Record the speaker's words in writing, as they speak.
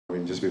I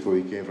mean, just before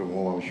we came from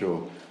home, I'm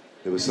sure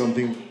there was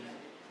something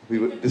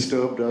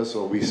disturbed us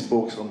or we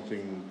spoke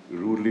something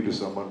rudely to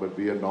someone, but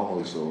we are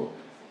normal, so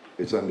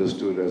it's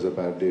understood as a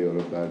bad day or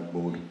a bad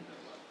mood.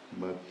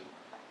 But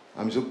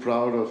I'm so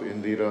proud of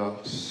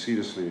Indira,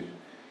 seriously.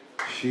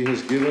 She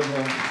has given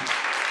her,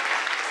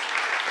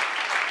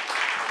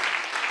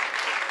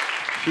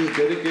 she's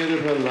dedicated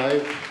her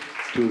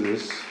life to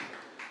this,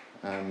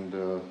 and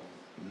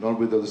not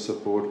without the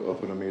support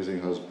of an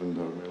amazing husband,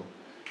 Dharmil.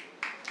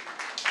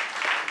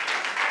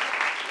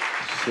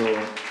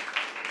 So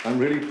I'm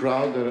really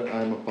proud that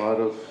I'm a part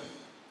of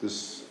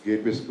this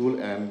Gateway School,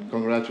 and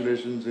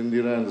congratulations,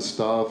 Indira, and the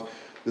staff.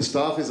 The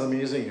staff is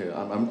amazing here.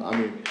 I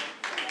mean,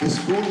 the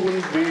school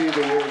wouldn't be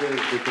the way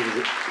it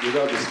is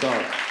without the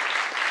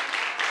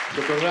staff.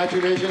 So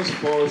congratulations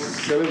for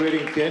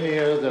celebrating 10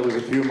 years. That was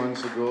a few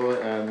months ago,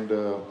 and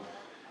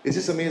it's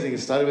just amazing. It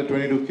started with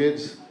 22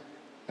 kids,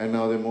 and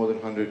now there are more than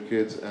 100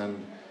 kids,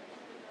 and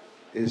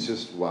it's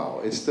just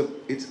wow.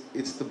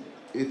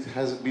 It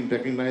has been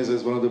recognized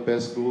as one of the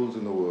best schools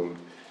in the world,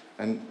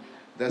 and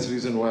that's the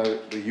reason why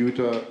the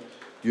Utah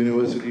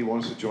University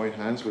wants to join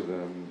hands with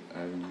them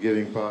and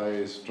giving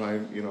pies,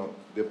 trying,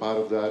 they're part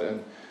of that,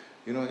 and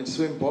it's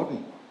so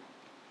important,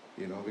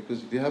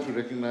 because they have to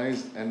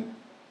recognize, and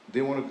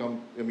they want to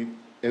come. I mean,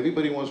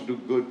 everybody wants to do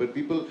good, but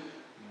people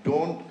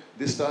don't.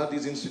 They start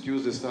these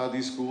institutes, they start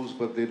these schools,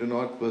 but they do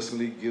not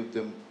personally give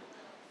them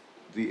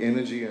the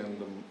energy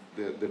and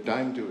the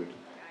time to it.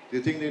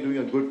 They think they're doing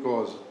a good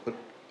cause, but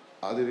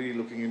are they really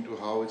looking into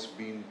how it's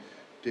been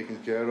taken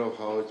care of,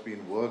 how it's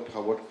been worked,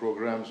 what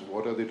programs,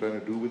 what are they trying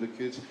to do with the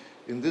kids?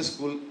 In this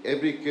school,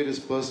 every kid is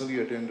personally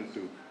attended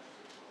to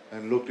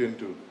and looked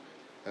into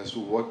as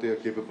to what they are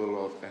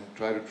capable of, and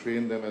try to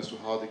train them as to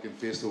how they can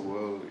face the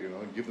world,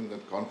 and give them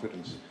that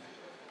confidence.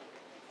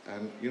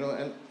 And,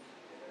 and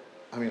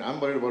I mean, I'm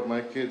worried about my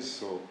kids,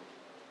 so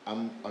I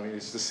mean,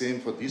 it's the same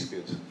for these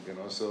kids,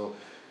 so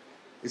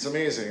it's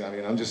amazing. I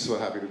mean, I'm just so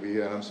happy to be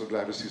here, and I'm so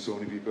glad to see so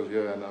many people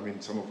here. And I mean,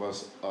 some of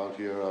us out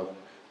here are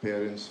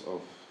parents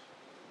of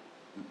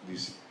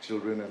these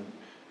children, and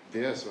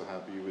they are so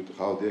happy with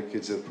how their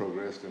kids have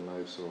progressed in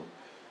life. So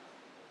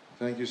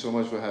thank you so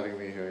much for having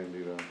me here,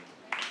 Indira.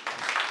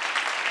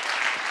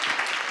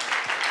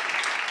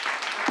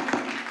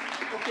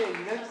 Okay,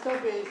 next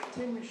up is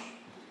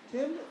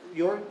Tim.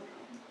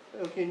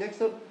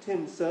 Next up,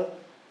 Tim, sir.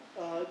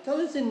 Tell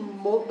us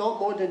in not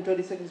more than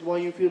 30 seconds why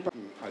you feel...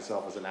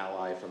 Myself as an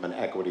ally from an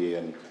equity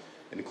and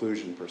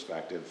inclusion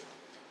perspective.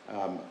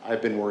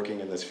 I've been working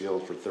in this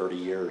field for 30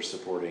 years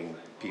supporting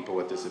people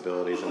with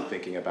disabilities and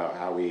thinking about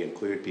how we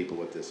include people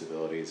with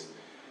disabilities.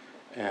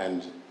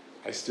 And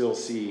I still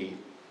see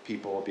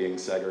people being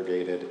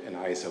segregated and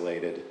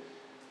isolated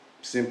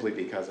simply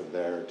because of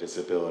their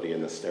disability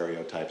and the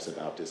stereotypes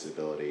about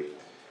disability.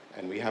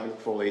 And we haven't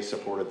fully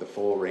supported the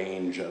full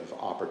range of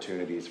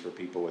opportunities for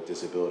people with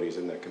disabilities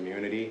in their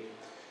community,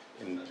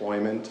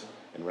 employment,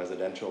 in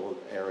residential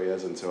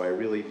areas. And so I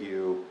really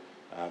view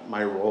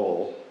my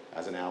role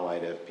as an ally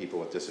to people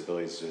with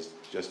disabilities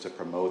just to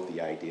promote the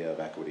idea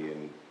of equity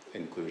and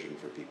inclusion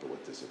for people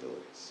with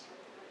disabilities.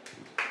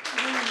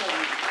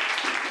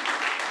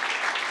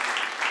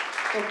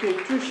 Okay,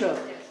 Trisha,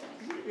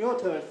 your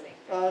turn.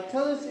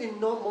 Tell us in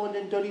not more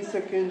than 30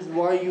 seconds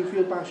why you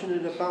feel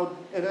passionate about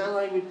an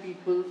ally with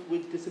people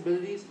with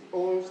disabilities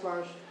or /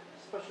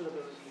 special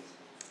abilities.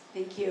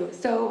 Thank you.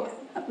 So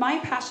my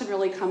passion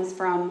really comes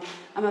from,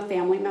 I'm a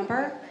family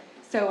member.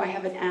 So I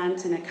have an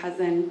aunt and a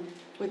cousin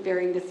with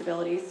varying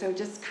disabilities. So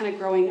just kind of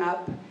growing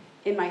up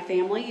in my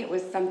family, it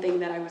was something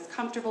that I was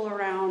comfortable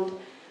around.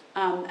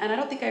 And I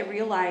don't think I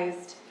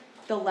realized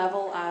the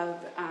level of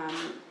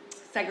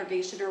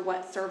segregation or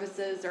what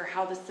services or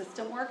how the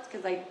system worked,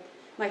 because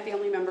my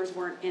family members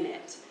weren't in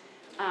it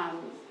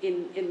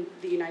in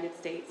the United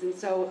States. And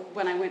so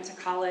when I went to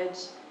college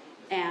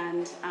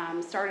and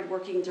started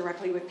working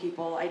directly with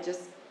people,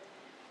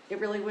 it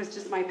really was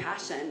just my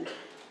passion.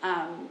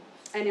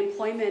 And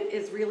employment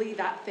is really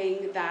that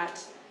thing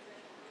that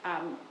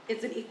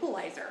it's an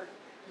equalizer,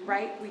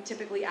 right? We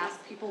typically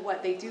ask people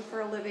what they do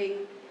for a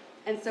living,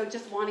 and so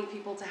just wanting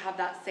people to have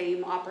that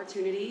same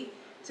opportunity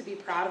to be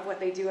proud of what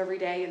they do every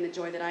day and the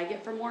joy that I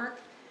get from work,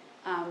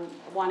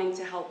 wanting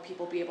to help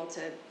people be able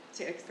to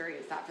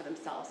experience that for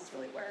themselves is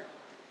really where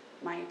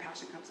my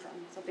passion comes from.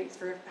 So thanks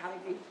for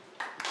having me.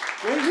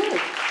 Very good.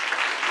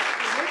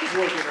 What is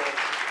working out?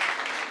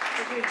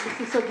 Okay,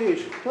 Mr.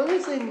 Sadesh, tell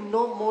us in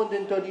not more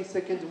than 30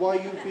 seconds why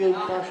you feel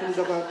passionate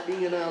about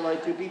being an ally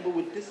to people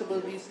with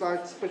disabilities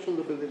 / special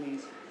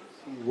abilities.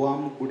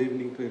 Warm good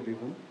evening to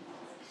everyone.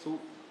 So,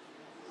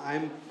 I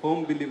am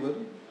firm believer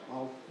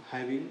of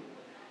having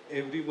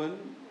everyone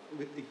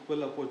with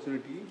equal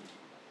opportunity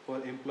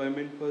for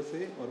employment per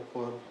se, or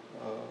for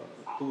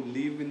to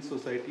live in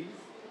society,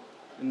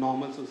 in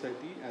normal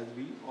society, as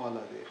we all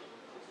are there.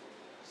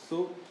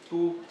 So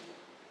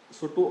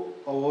to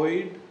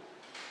avoid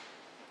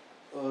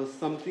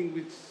something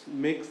which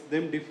makes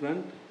them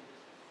different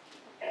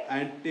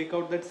and take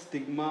out that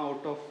stigma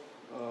out of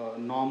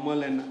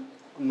normal and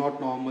not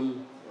normal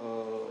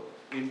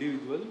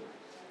individual,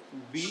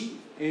 we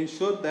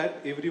ensure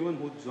that everyone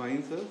who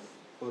joins us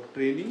for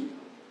training,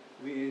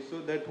 we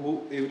ensure that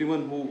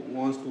everyone who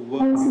wants to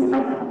work with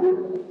us,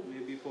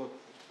 maybe for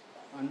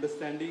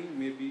understanding,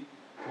 maybe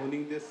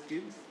honing their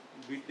skills,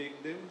 we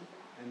take them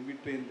and we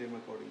train them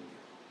accordingly.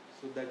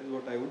 So that is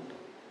what I would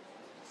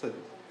suggest.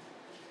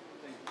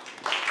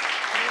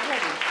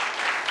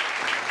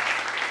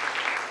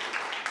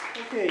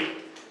 Okay,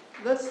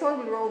 let's start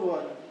with round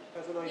one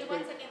as an Okay, icebreaker.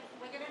 one second.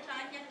 We're going to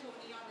try and get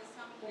Tony on this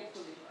some bridge.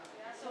 Hopefully.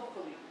 Yeah, so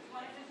Hopefully. you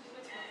want to just do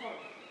it before?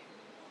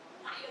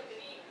 I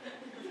agree.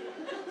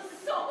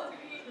 So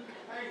agree.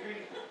 I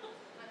agree.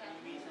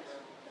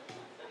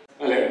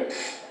 Hello.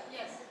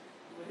 Yes.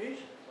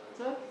 Mahesh,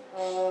 sir,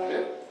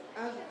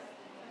 as,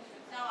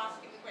 Now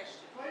ask him the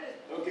question.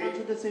 Okay.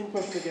 answer the same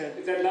question again.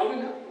 Is that loud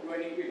enough? Do I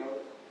need to be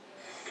louder?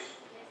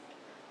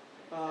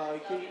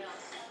 Can you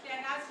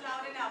Yeah, now it's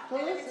loud enough. tell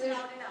us, It's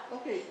loud enough.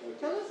 okay,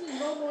 tell us in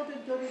no more than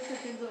 30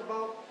 seconds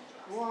about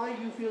why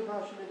you feel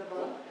passionate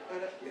about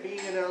being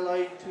an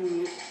ally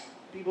to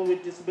people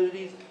with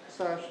disabilities /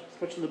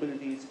 special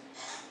abilities.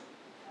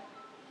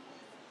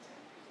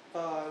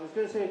 I was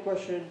going to say a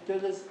question.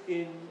 Tell us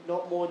in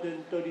not more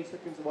than 30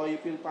 seconds why you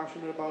feel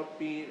passionate about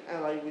being an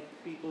ally with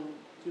people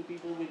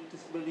with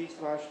disabilities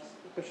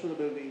 / special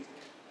abilities.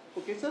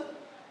 Okay, sir?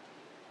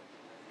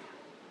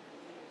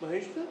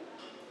 Mahesh, sir?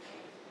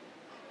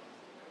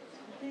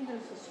 I think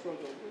there's a struggle.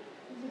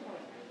 It'll be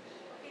fine.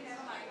 Okay,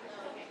 never mind.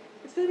 Okay.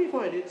 It's gonna be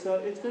fine.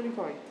 It's gonna be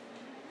fine.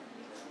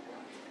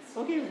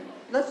 Okay,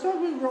 let's start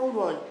with round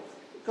one.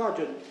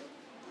 Kajol,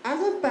 as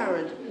a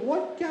parent,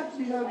 what gaps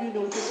have you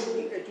noticed in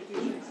the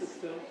education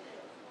system?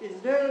 Is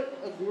there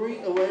a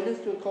growing awareness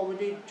to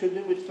accommodate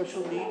children with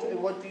special needs,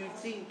 and what do you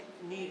think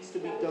needs to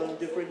be done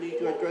differently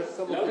to address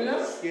some of the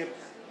gaps? Yes.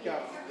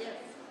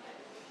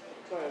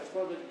 Sorry, it's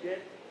called the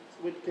gaps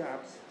with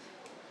gaps.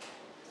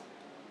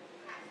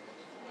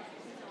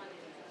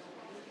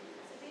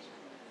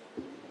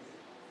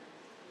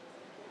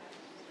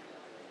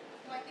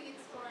 No, I think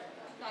it's for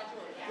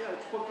Kajol. Yeah,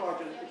 it's for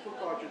Kajol. It's for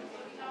Kajol.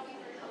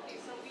 Okay,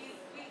 so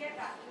we get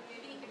back to him.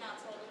 Maybe he can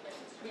answer all the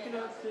questions We can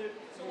together. answer.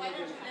 So why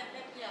don't you let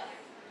yeah.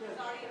 Sorry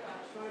about it.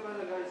 Sorry about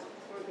that, guys.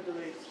 Sorry for the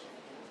delay.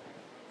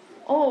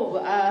 Oh,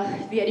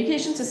 the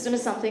education system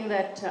is something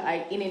that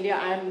in India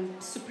I'm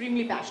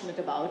supremely passionate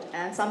about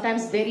and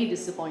sometimes very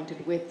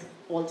disappointed with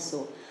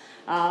also.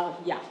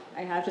 Yeah,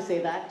 I have to say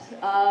that.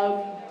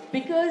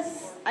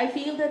 Because I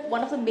feel that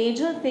one of the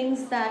major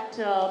things that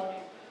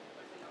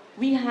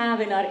we have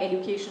in our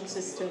education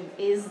system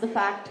is the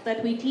fact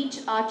that we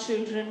teach our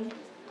children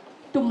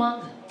to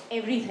mug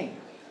everything.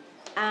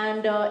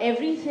 And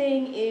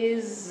everything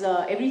is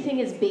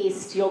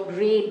based, your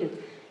grade,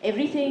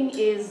 everything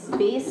is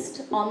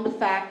based on the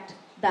fact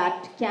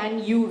that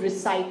can you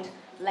recite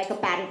like a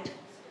parrot.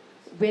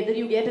 Whether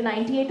you get a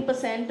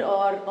 98%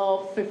 or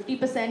a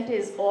 50%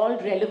 is all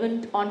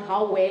relevant on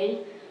how well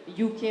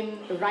you can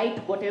write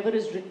whatever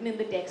is written in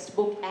the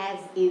textbook as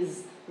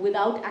is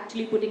without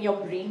actually putting your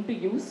brain to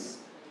use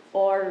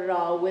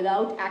or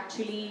without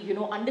actually,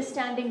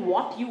 understanding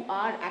what you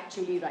are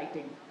actually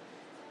writing.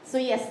 So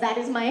yes, that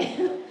is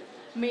my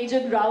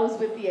major grouse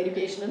with the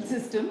educational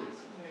system.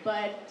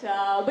 But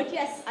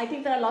yes, I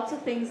think there are lots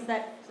of things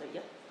that, so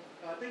yeah.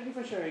 Thank you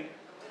for sharing.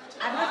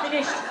 I'm not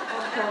finished.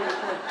 I'm sorry.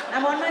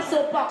 I'm on my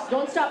soapbox,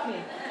 don't stop me.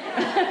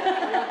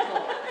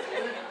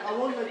 I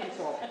won't let you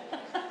talk.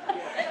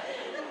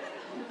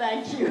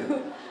 Thank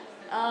you.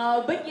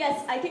 But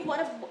yes, I think one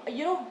of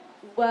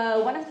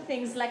the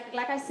things,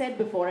 like I said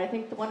before, I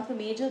think one of the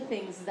major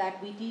things that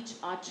we teach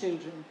our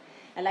children,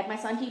 and like my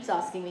son keeps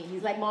asking me,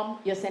 he's like, Mom,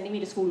 you're sending me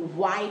to school,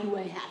 why do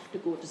I have to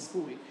go to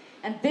school?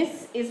 And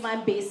this is my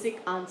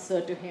basic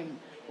answer to him,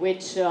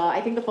 which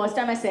I think the first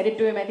time I said it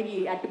to him, I think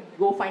he had to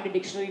go find a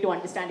dictionary to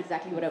understand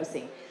exactly what I was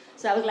saying.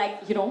 So I was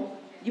like,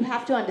 you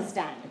have to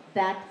understand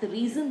that the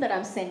reason that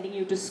I'm sending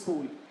you to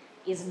school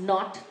is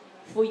not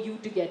for you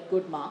to get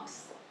good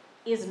marks,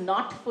 is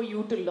not for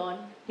you to learn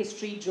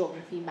history,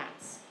 geography,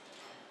 maths.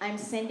 I'm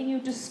sending you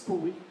to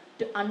school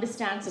to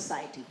understand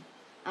society.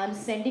 I'm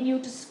sending you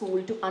to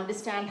school to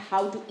understand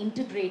how to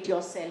integrate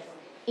yourself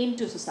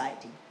into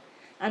society.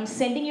 I'm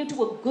sending you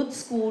to a good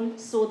school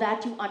so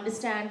that you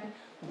understand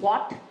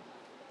what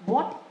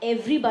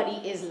everybody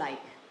is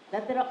like.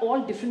 That there are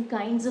all different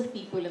kinds of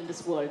people in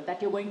this world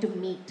that you're going to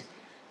meet.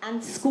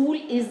 And school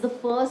is the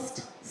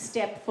first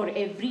step for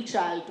every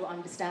child to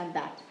understand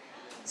that.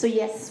 So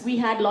yes, we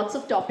had lots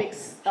of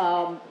topics.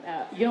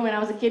 When I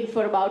was a kid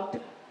for about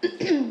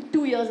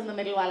 2 years in the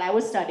middle while I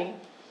was studying,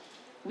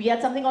 we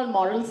had something called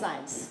moral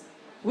science,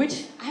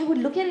 which I would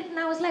look at it and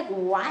I was like,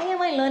 why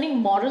am I learning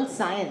moral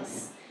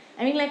science?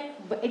 I mean, like,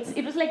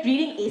 it was like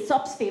reading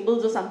Aesop's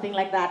fables or something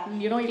like that.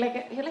 And you're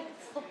like,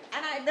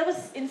 that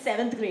was in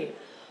 7th grade.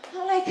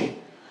 I'm like,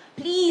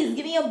 please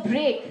give me a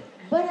break.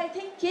 But I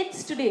think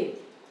kids today,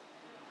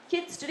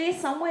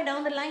 somewhere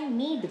down the line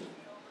need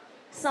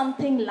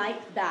something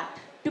like that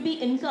to be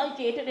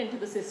inculcated into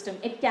the system.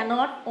 It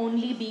cannot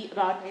only be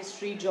about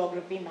history,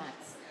 geography,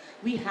 maths.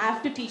 We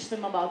have to teach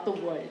them about the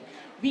world.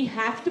 We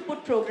have to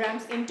put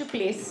programs into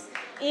place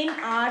in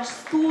our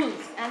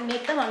schools and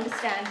make them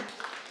understand,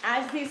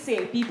 as they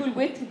say, people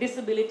with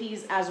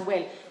disabilities as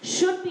well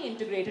should be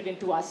integrated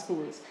into our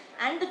schools.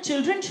 And the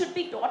children should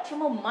be taught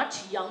from a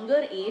much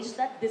younger age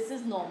that this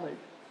is normal.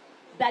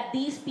 That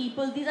these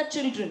people, these are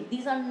children,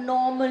 these are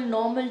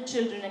normal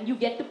children, and you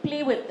get to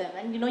play with them,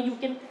 and you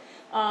can,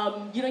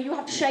 you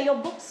have to share your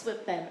books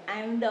with them,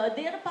 and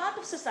they are a part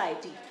of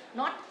society,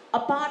 not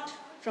apart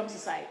from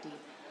society.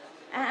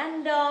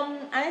 And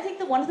I think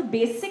that one of the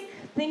basic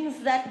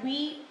things that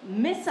we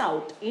miss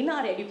out in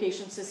our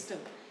education system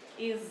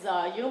is,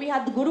 we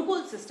had the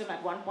Gurukul system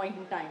at one point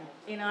in time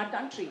in our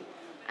country.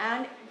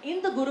 And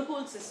in the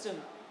Gurukul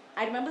system,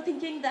 I remember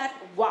thinking that,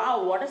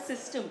 wow, what a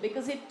system,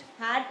 because it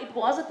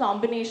was a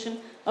combination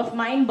of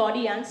mind,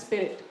 body, and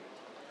spirit.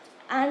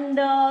 And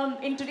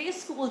in today's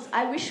schools,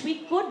 I wish we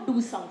could do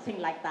something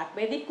like that,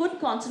 where they could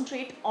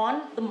concentrate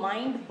on the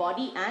mind,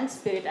 body, and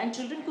spirit, and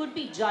children could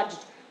be judged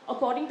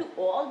according to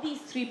all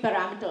these three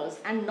parameters,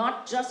 and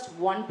not just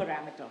one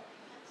parameter.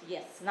 So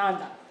yes, now I'm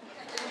done.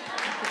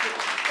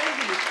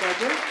 Thank you, Ms.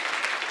 Kajol.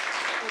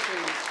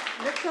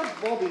 Okay, next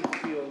up,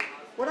 Bobby here.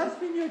 What has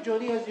been your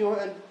journey as your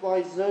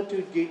advisor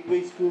to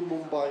Gateway School,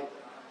 Mumbai?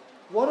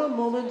 What are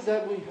moments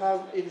that we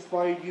have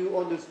inspired you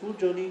on the school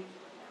journey,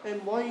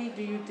 and why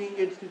do you think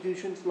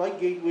institutions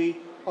like Gateway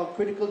are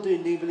critical to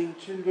enabling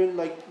children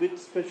with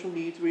special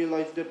needs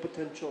realize their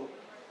potential?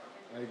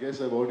 I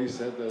guess I've already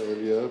said that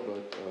earlier,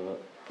 but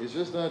it's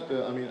just that,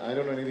 I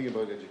don't know anything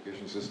about the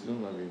education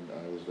system.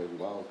 I was like,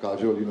 wow,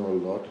 Kajol, you know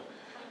a lot.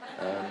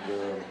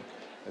 And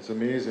it's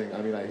amazing.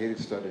 I hated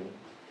studying,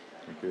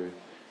 okay?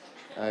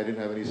 I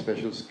didn't have any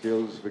special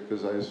skills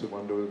because I used to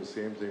wonder the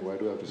same thing, why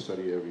do I have to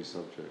study every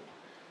subject?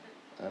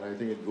 And I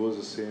think it goes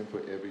the same for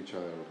every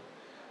child.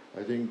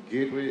 I think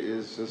Gateway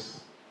is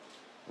just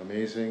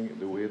amazing,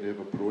 the way they've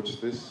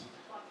approached this.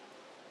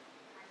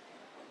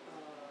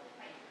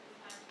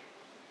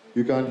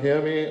 You can't hear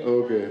me?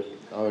 Okay.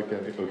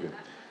 Okay.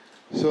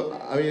 So,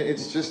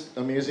 it's just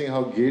amazing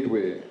how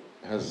Gateway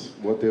has,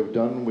 what they've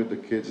done with the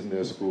kids in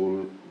their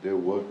school. They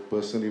work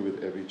personally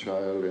with every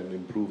child and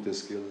improve their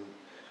skill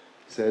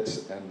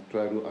sets and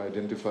try to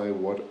identify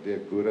what they're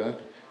good at.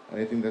 And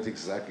I think that's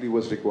exactly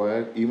what's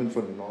required, even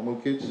for normal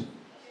kids.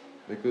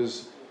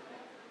 Because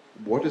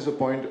what is the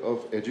point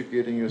of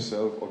educating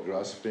yourself or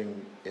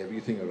grasping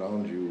everything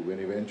around you when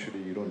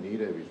eventually you don't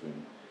need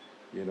everything?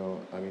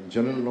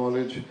 General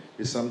knowledge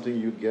is something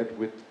you get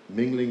with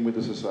mingling with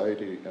the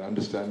society and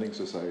understanding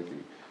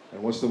society.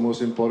 And what's the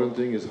most important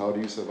thing is how do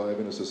you survive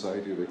in a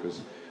society,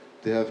 because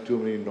they have too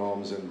many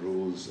norms and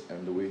rules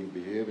and the way you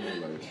behave in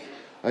your life.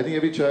 I think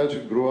every child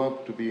should grow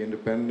up to be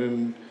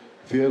independent,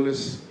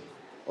 fearless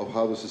of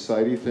how the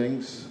society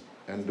thinks,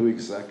 and do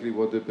exactly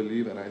what they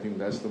believe. And I think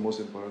that's the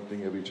most important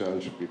thing every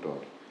child should be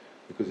taught.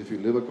 Because if you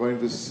live according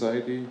to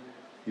society,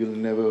 you'll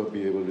never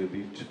be able to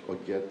reach or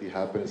get the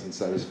happiness and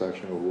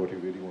satisfaction of what you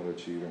really want to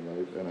achieve in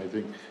life. And I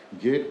think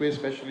Gateway,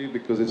 especially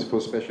because it's for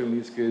special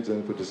needs kids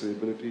and for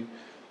disability,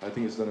 I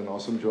think it's done an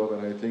awesome job.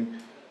 And I think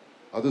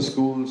other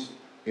schools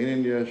in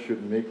India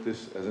should make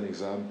this as an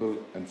example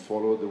and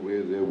follow the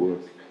way they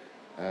work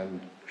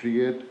and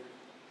create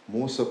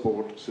more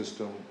support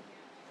system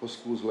for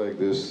schools like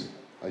this.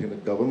 I think the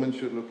government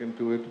should look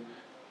into it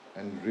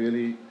and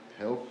really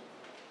help,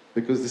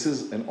 because this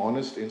is an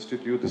honest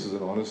institute, this is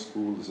an honest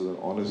school, this is an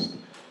honest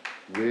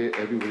way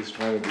everybody's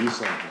trying to do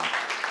something.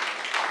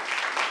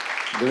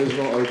 There is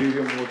no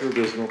ulterior motive,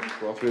 there's no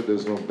profit,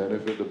 there's no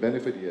benefit. The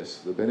benefit, yes.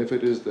 The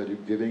benefit is that you're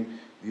giving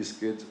these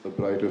kids a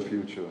brighter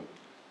future.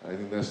 I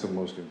think that's the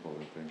most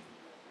important thing.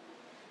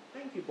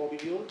 Thank you, Bobby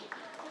Deol.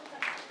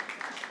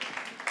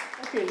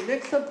 Okay,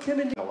 next up, Tim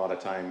and A lot of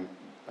time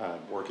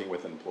working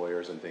with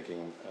employers and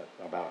thinking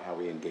about how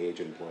we engage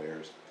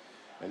employers.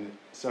 And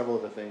several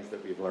of the things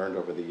that we've learned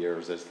over the years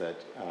is that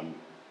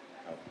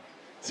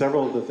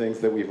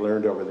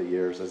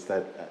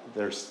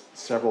there's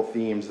several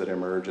themes that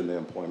emerge in the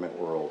employment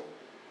world.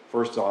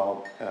 First of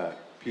all,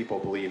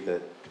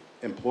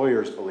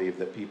 employers believe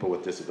that people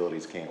with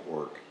disabilities can't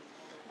work.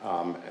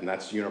 And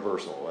that's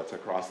universal, that's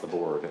across the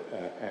board.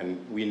 And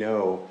we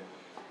know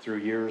through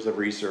years of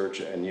research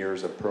and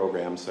years of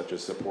programs such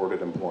as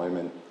supported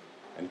employment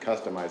and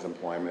customized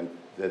employment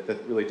that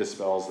really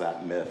dispels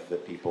that myth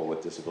that people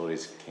with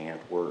disabilities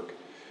can't work.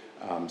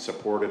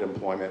 Supported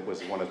employment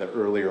was one of the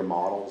earlier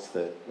models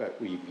that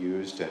we've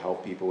used to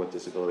help people with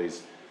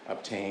disabilities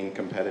obtain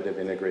competitive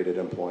integrated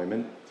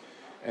employment.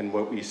 And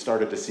what we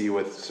started to see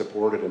with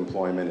supported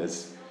employment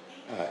is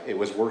it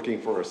was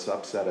working for a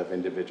subset of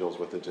individuals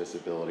with the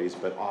disabilities,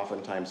 but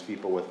oftentimes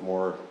people with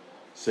more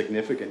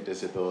significant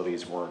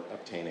disabilities weren't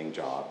obtaining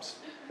jobs.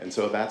 And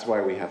so that's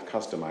why we have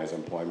customized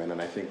employment, and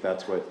I think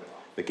that's what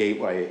the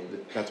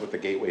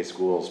Gateway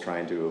School is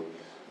trying to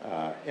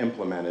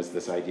implement, is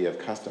this idea of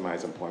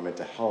customized employment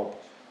to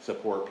help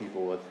support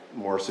people with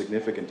more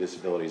significant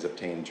disabilities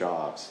obtain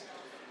jobs.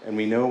 And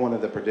we know one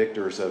of the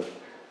predictors of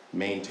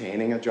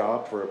maintaining a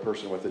job for a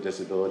person with a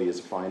disability is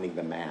finding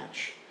the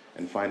match.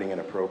 and finding an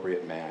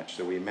appropriate match.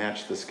 So we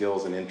match the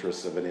skills and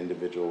interests of an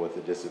individual with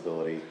a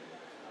disability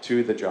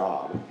to the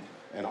job.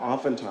 And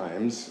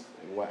oftentimes,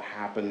 what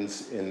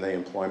happens in the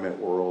employment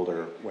world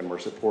or when we're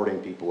supporting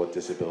people with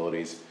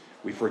disabilities,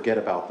 we forget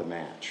about the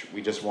match.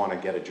 We just want to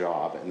get a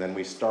job, and then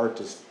we start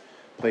to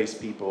place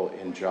people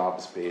in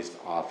jobs based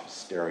off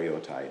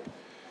stereotype.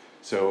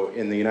 So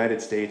in the United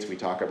States, we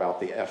talk about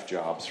the F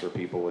jobs for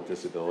people with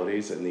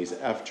disabilities, and these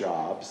F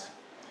jobs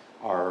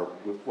are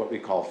what we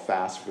call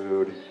fast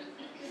food,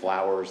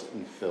 flowers,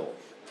 and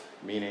filth,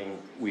 meaning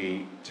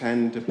we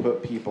tend to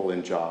put people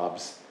in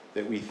jobs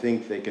that we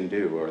think they can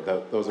do, or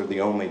those are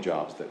the only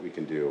jobs that we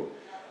can do.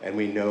 And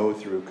we know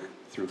through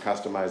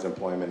customized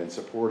employment and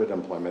supported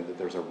employment that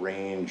there's a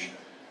range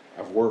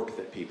of work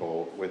that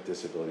people with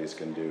disabilities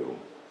can do.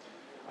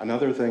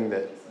 Another thing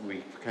that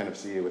we kind of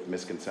see with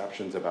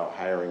misconceptions about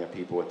hiring of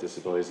people with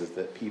disabilities is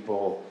that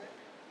people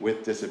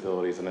with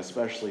disabilities, and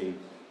especially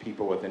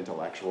people with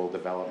intellectual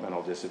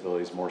developmental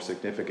disabilities, more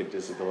significant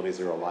disabilities,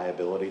 are a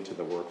liability to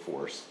the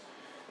workforce.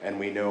 And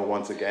we know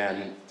once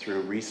again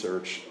through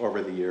research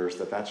over the years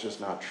that that's just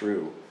not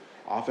true.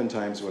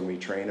 Oftentimes when we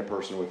train a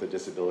person with a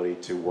disability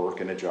to work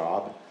in a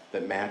job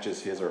that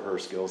matches his or her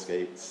skill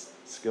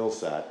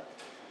set,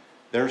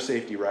 their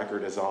safety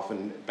record is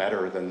often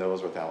better than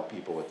those without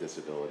people with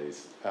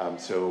disabilities.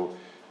 So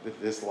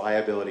this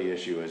liability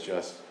issue is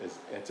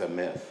it's a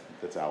myth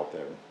that's out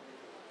there.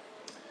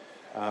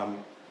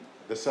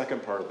 The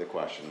second part of the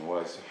question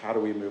was, how do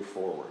we move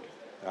forward?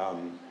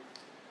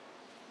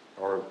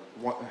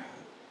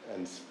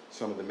 And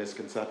some of the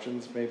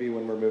misconceptions maybe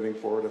when we're moving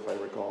forward, if I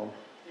recall.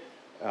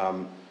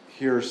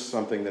 Here's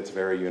something that's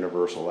very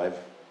universal.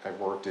 I've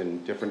worked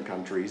in different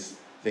countries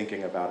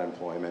thinking about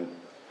employment,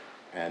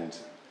 and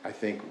I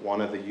think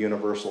one of the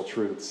universal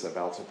truths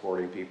about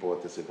supporting people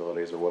with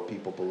disabilities, or what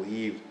people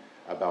believe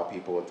about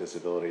people with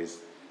disabilities,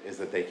 is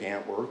that they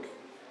can't work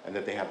and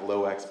that they have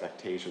low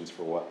expectations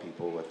for what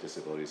people with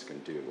disabilities can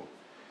do,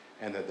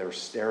 and that there's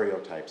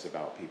stereotypes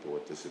about people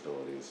with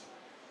disabilities.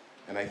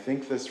 And I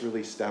think this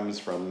really stems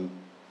from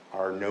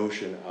our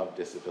notion of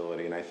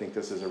disability, and I think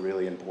this is a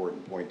really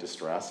important point to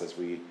stress as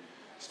we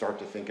start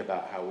to think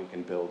about how we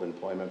can build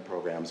employment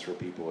programs for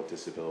people with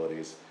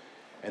disabilities.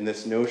 And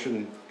this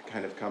notion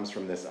kind of comes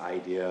from this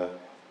idea,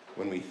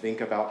 when we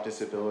think about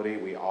disability,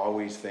 we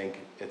always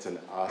think it's an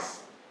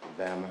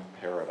us-them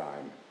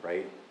paradigm,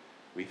 right?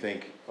 We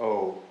think,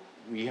 oh,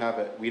 we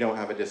don't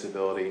have a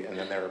disability, and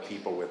then there are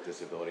people with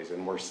disabilities,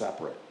 and we're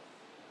separate.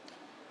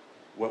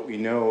 What we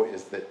know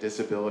is that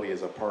disability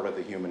is a part of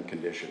the human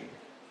condition.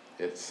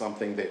 It's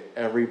something that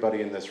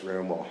everybody in this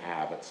room will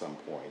have at some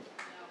point.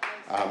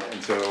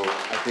 And so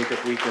I think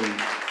if we can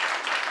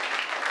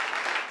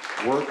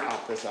work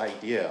out this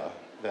idea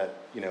that,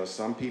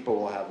 some people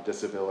will have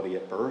disability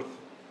at birth,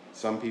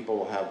 some people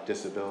will have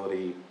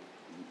disability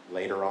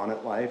later on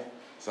in life,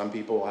 some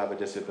people will have a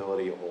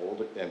disability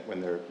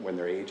when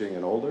they're aging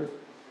and older,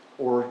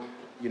 or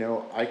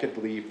I could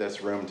leave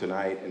this room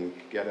tonight and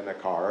get in a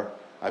car.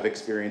 I've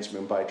experienced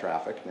Mumbai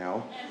traffic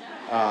now.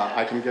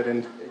 I can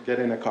get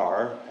in a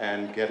car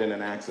and get in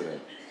an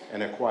accident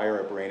and acquire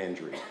a brain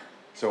injury.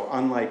 So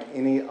unlike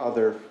any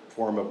other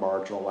form of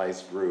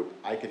marginalized group,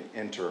 I can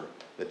enter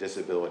the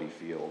disability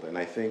field, and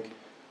I think,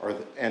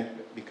 and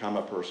become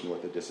a person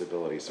with a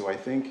disability. So I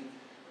think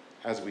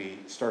as we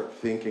start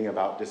thinking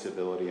about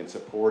disability and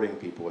supporting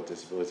people with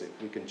disabilities,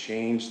 if we can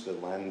change the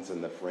lens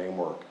and the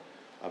framework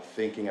of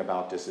thinking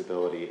about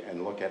disability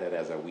and look at it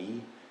as a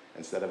we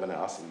instead of an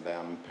us and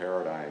them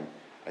paradigm,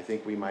 I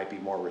think we might be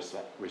more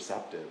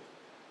receptive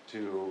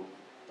to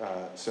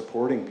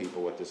supporting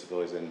people with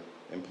disabilities and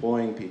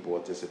employing people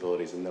with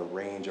disabilities in the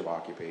range of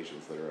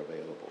occupations that are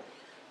available.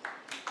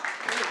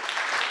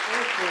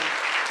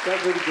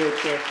 That's really good,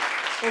 sir.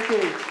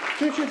 Okay,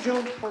 Trisha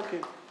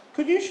Jones-Parkin,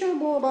 could you share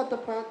more about the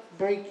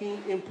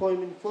path-breaking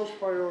employment first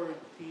priority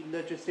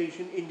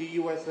legislation in the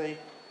USA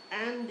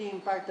and the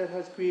impact that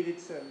has created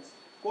since?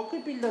 What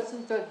could be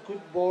lessons that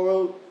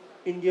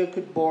India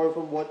could borrow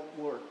from what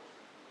worked?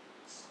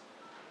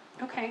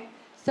 Okay,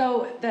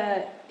 so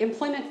the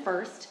Employment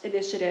First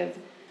initiative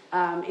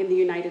in the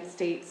United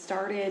States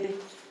started,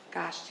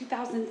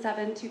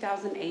 2007,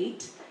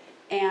 2008,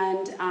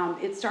 and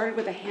it started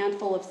with a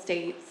handful of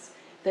states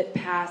that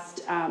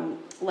passed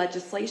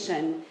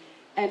legislation,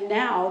 and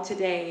now,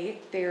 today,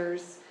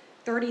 there's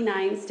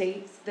 39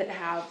 states that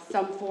have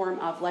some form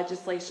of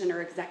legislation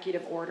or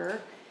executive order,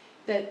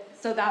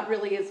 so that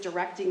really is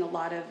directing a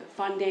lot of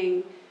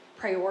funding,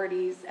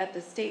 priorities at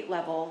the state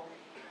level.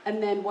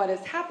 And then what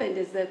has happened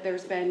is that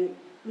there's been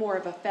more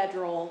of a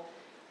federal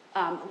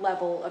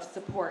level of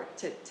support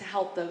to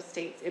help those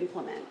states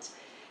implement.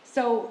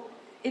 So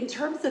in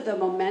terms of the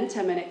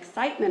momentum and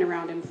excitement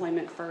around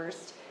Employment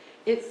First,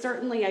 it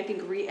certainly, I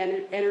think,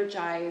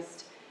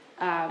 re-energized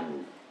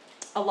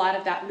a lot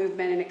of that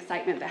movement and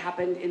excitement that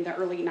happened in the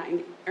early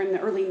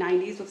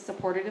 90s with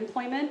supported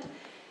employment.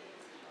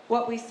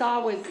 What we saw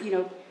was,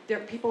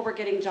 people were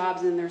getting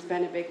jobs, and there's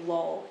been a big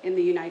lull in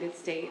the United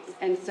States.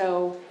 And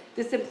so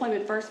this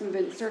Employment First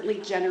movement certainly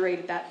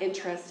generated that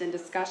interest and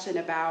discussion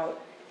about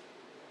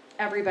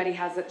everybody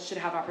should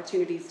have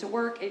opportunities to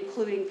work,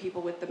 including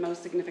people with the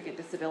most significant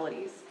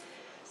disabilities.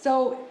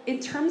 So in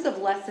terms of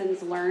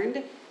lessons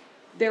learned,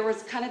 there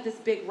was kind of this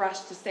big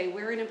rush to say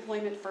we're an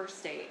employment first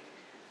state,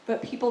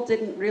 but people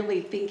didn't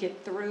really think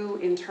it through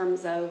in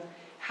terms of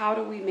how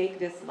do we make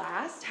this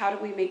last, how do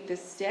we make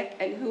this stick,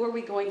 and who are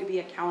we going to be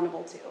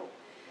accountable to?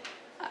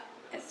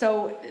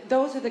 So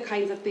those are the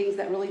kinds of things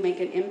that really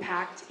make an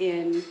impact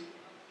in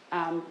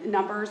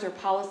numbers or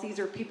policies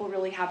or people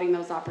really having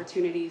those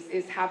opportunities,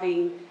 is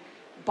having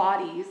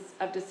bodies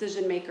of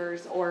decision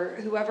makers or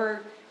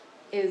whoever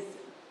is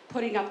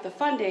putting up the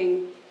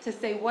funding to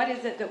say what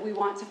is it that we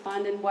want to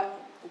fund and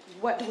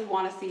what do we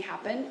want to see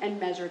happen, and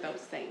measure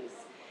those things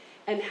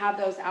and have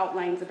those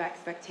outlines of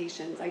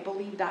expectations. I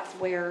believe that's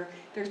where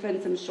there's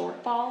been some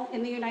shortfall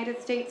in the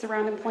United States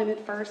around employment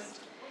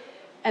first.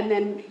 And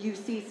then you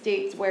see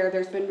states where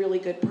there's been really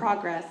good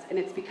progress, and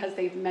it's because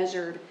they've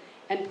measured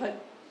and put,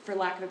 for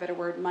lack of a better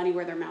word, money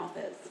where their mouth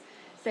is.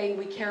 Saying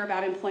we care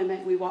about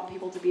employment, we want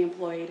people to be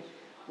employed,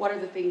 what are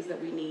the things that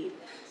we need?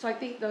 So I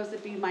think those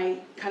would be my,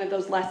 kind of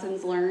those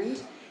lessons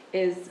learned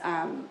is,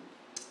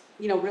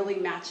 you know, really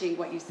matching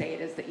what you say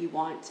it is that you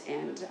want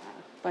and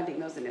funding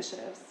those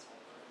initiatives.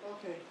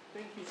 Okay,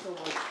 thank you so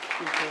much.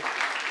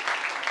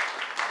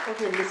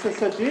 Okay, Mr.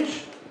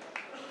 Satish,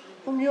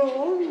 from your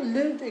own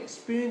lived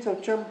experience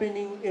of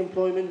championing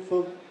employment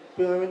for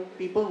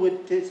people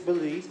with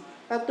disabilities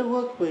at the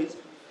workplace,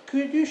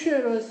 could you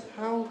share us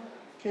how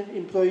can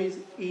employers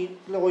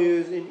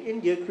in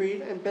India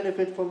create and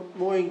benefit from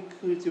more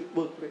inclusive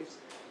workplace?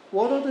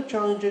 What are the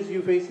challenges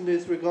you face in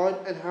this regard,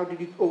 and how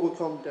did you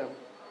overcome them?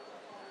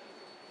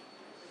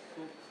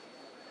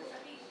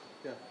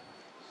 Yeah.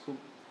 So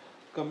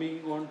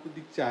coming on to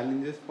the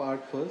challenges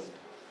part first,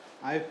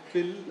 I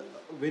feel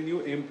when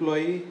you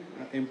employ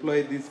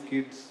these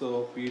kids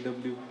or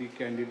PWD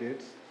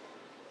candidates,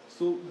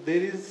 so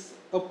there is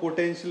a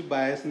potential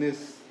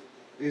biasness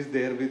is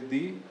there with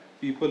the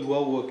people who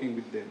are working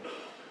with them.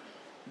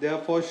 They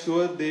are for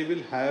sure they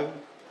will have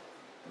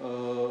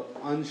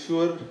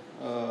unsure,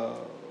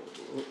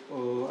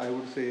 I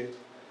would say,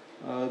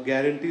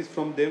 guarantees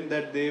from them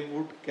that they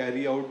would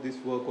carry out this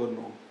work or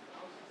no.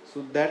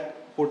 So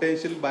that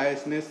potential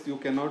biasness you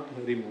cannot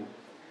remove.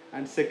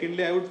 And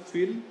secondly, I would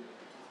feel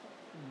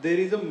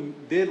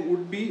there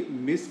would be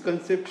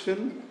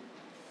misconception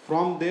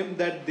from them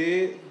that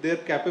their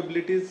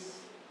capabilities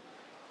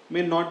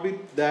may not be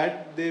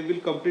that they will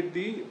complete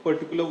the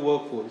particular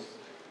workforce.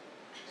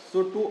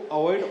 So to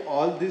avoid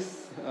all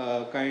this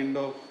kind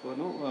of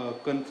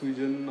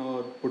confusion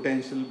or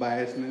potential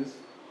biasness,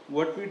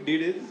 what we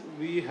did is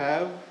we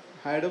have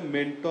had a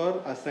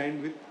mentor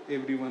assigned with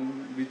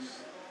everyone which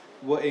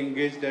were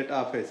engaged at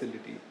our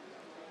facility.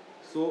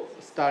 So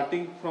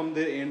starting from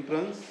their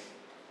entrance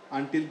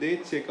until they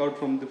check out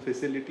from the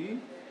facility,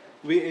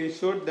 we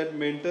ensured that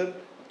mentor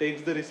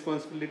takes the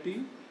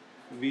responsibility.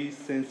 We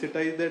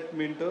sensitize that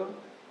mentor.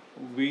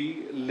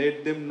 We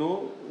let them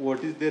know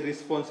what is their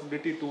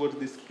responsibility towards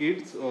these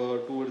kids or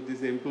towards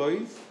these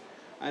employees,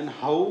 and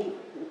how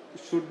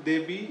should they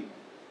be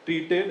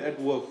treated at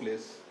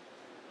workplace.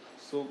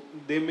 So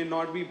they may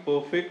not be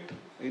perfect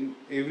in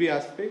every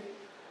aspect,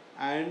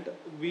 and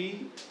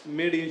we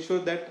made ensure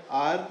that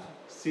our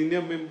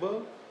senior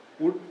member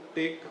would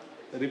take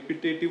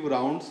repetitive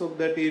rounds of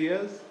that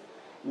areas,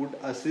 would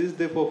assess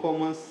their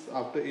performance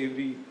after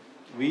every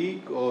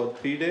week or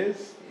 3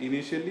 days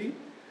initially,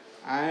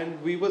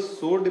 and we were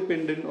so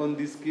dependent on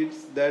these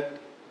kids that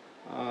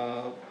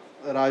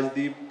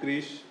Rajdeep,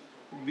 Krish,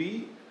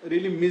 we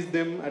really miss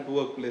them at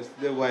workplace.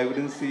 Their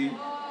vibrancy,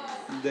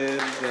 their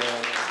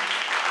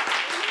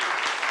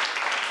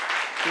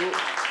so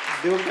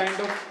they were kind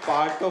of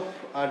part of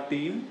our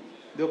team.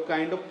 They were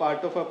kind of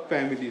part of our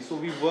family. So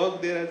we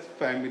work there as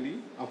family,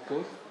 of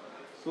course.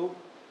 So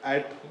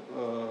at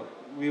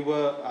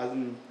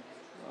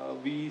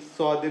we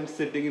saw them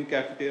sitting in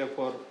cafeteria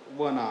for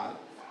 1 hour.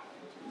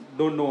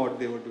 Don't know what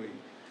they were doing.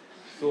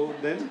 So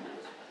then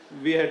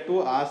we had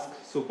to ask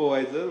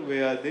supervisor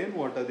where are they and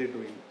what are they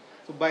doing.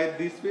 So by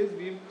this way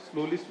we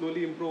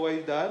slowly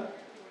improvised our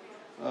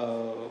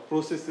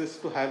processes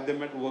to have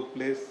them at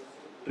workplace,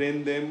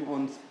 train them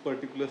on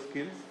particular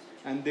skills,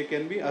 and they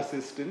can be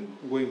assisted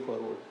going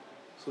forward.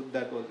 So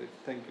that was it.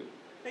 Thank you.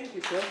 Thank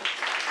you, sir.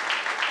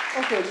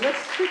 Okay,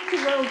 let's skip to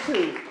round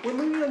 2. We're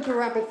moving on to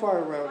rapid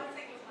fire round.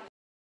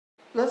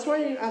 Let's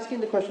try asking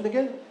the question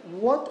again.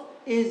 What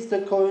is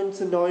the current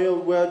scenario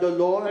where the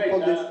law and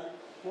policy...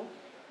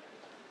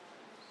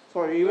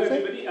 Sorry, you were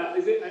saying?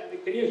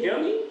 Can you hear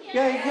me?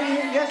 Yeah, you can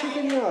hear, yes, you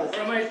can hear us.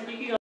 Or am I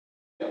speaking of?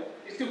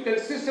 Is to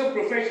consist of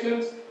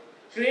professionals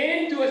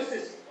trained to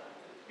assist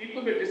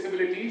people with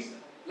disabilities,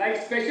 like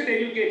special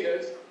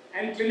educators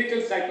and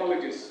clinical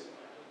psychologists.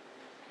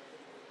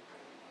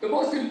 The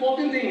most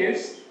important thing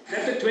is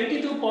that the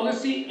 22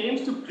 policy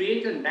aims to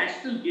create a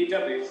national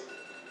database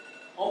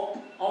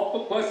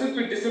of persons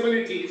with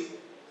disabilities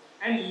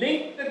and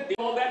link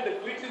all that,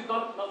 which is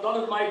not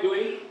of my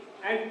doing.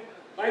 And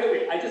by the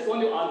way, I just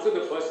want to answer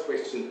the first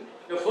question.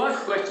 The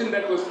first question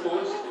that was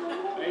posed,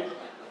 right?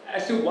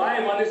 as to why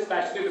one is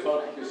passionate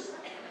about this.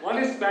 One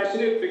is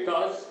passionate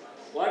because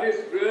one is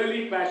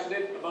really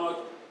passionate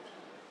about.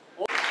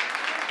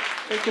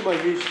 Thank you,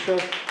 Mahesh, sir.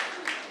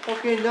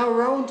 Okay, now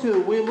round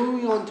two. We're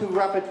moving on to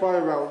rapid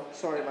fire round.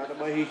 Sorry, Madam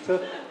Mahesh,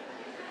 sir.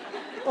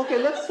 Okay,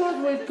 let's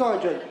start with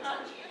Kajol.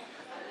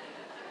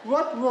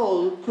 What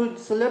role could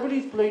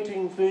celebrities play to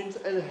influence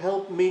and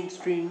help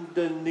mainstream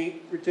the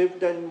narrative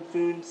that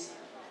influence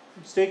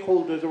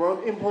stakeholders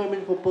around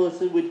employment for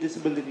persons with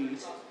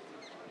disabilities?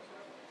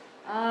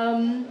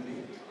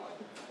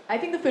 I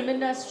think the film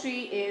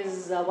industry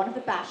is one of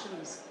the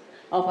passions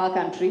of our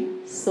country.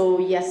 So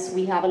yes,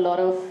 we have a lot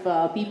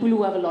of people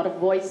who have a lot of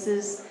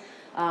voices.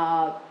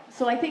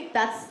 So I think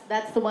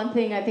that's the one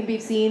thing. I think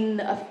we've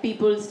seen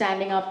people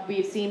standing up.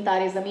 We've seen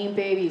Tare Zameen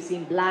Pe, we've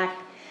seen Black.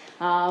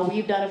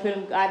 I've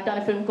done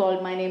a film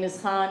called My Name is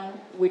Khan,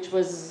 which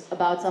was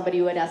about somebody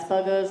who had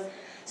Asperger's.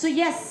 So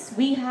yes,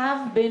 we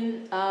have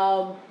been,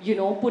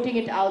 putting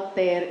it out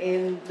there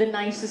in the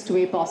nicest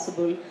way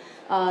possible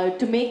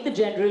to make the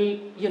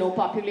general,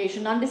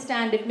 population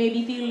understand it,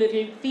 maybe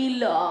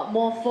feel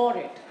more for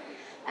it.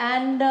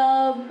 And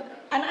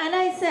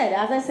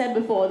as I said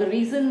before, the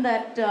reason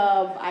that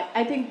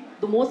I think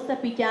the most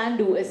that we can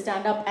do is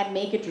stand up and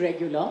make it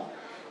regular,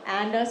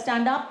 and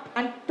stand up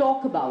and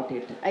talk about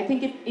it. I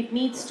think it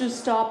needs to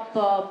stop.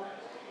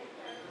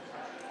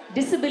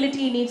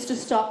 Disability needs to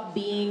stop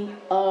being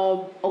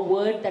a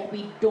word that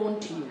we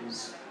don't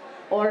use,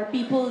 or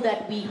people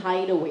that we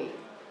hide away,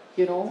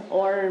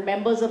 or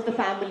members of the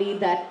family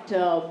that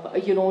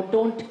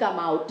don't come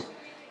out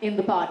in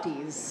the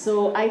parties.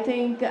 So I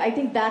think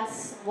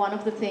that's one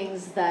of the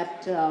things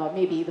that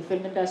maybe the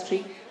film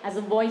industry as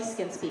a voice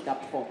can speak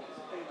up for.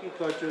 Thank you,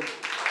 Kajol.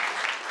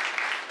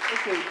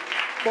 Okay,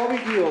 Bobby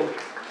Deol.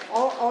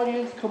 Our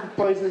audience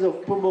comprises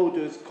of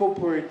promoters,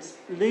 corporates,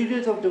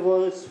 leaders of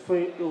diverse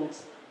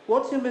fields.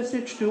 What's your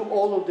message to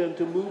all of them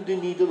to move the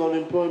needle on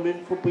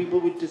employment for people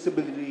with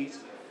disabilities?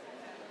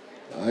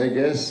 I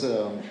guess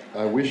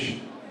I wish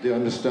they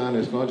understand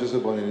it's not just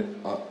about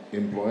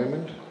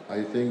employment.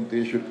 I think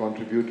they should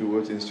contribute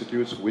towards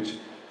institutes which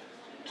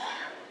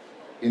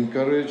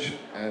encourage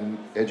and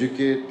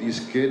educate these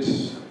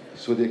kids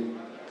so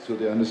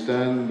they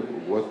understand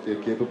what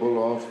they're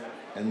capable of,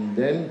 and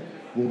then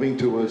moving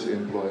towards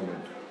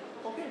employment.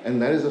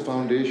 And that is the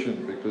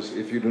foundation, because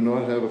if you do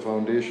not have a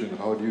foundation,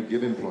 how do you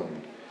give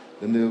employment?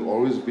 Then there will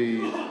always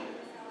be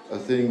a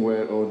thing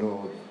where, oh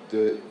no,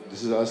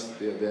 this is us,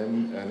 they're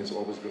them, and it's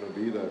always going to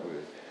be that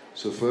way.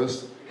 So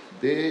first,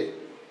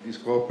 these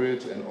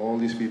corporates and all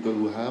these people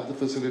who have the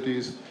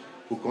facilities,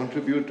 who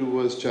contribute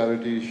towards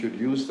charity, should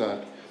use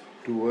that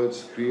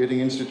towards creating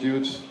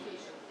institutes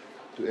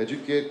to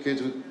educate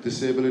kids with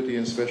disability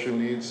and special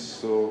needs,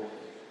 so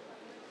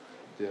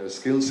their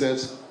skill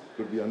sets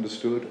could be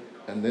understood,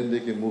 and then they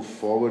can move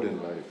forward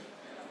in life.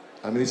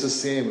 I mean, it's the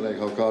same, like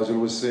how Kajol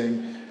was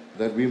saying,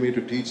 that we need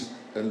to teach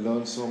and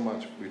learn so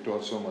much, we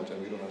taught so much,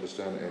 and we don't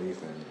understand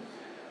anything.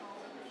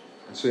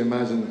 And so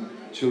imagine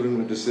children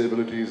with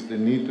disabilities, they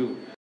need to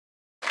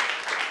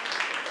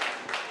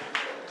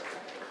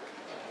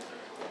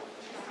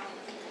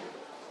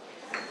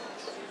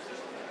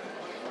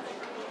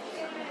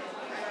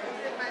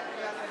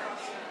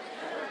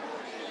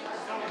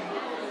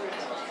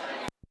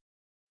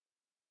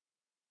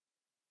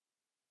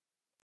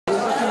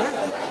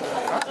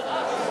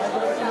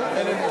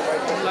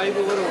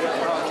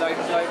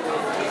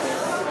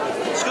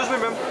Excuse me,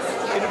 ma'am.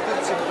 Can you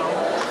please sit down?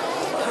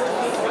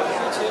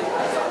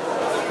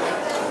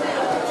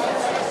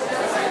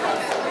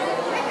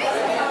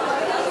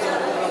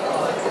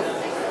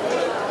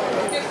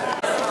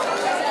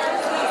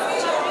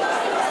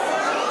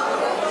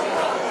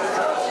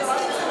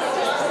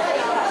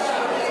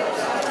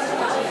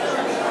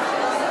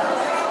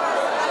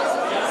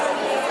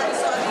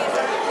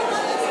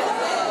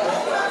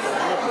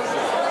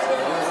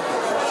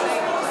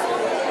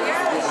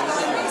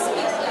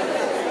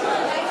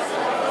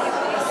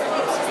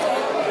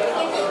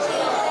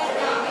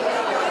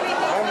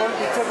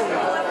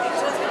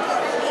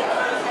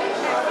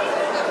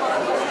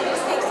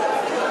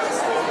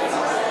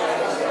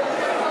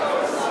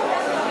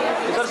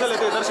 इधर से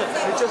लेते इधर से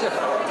नीचे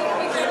से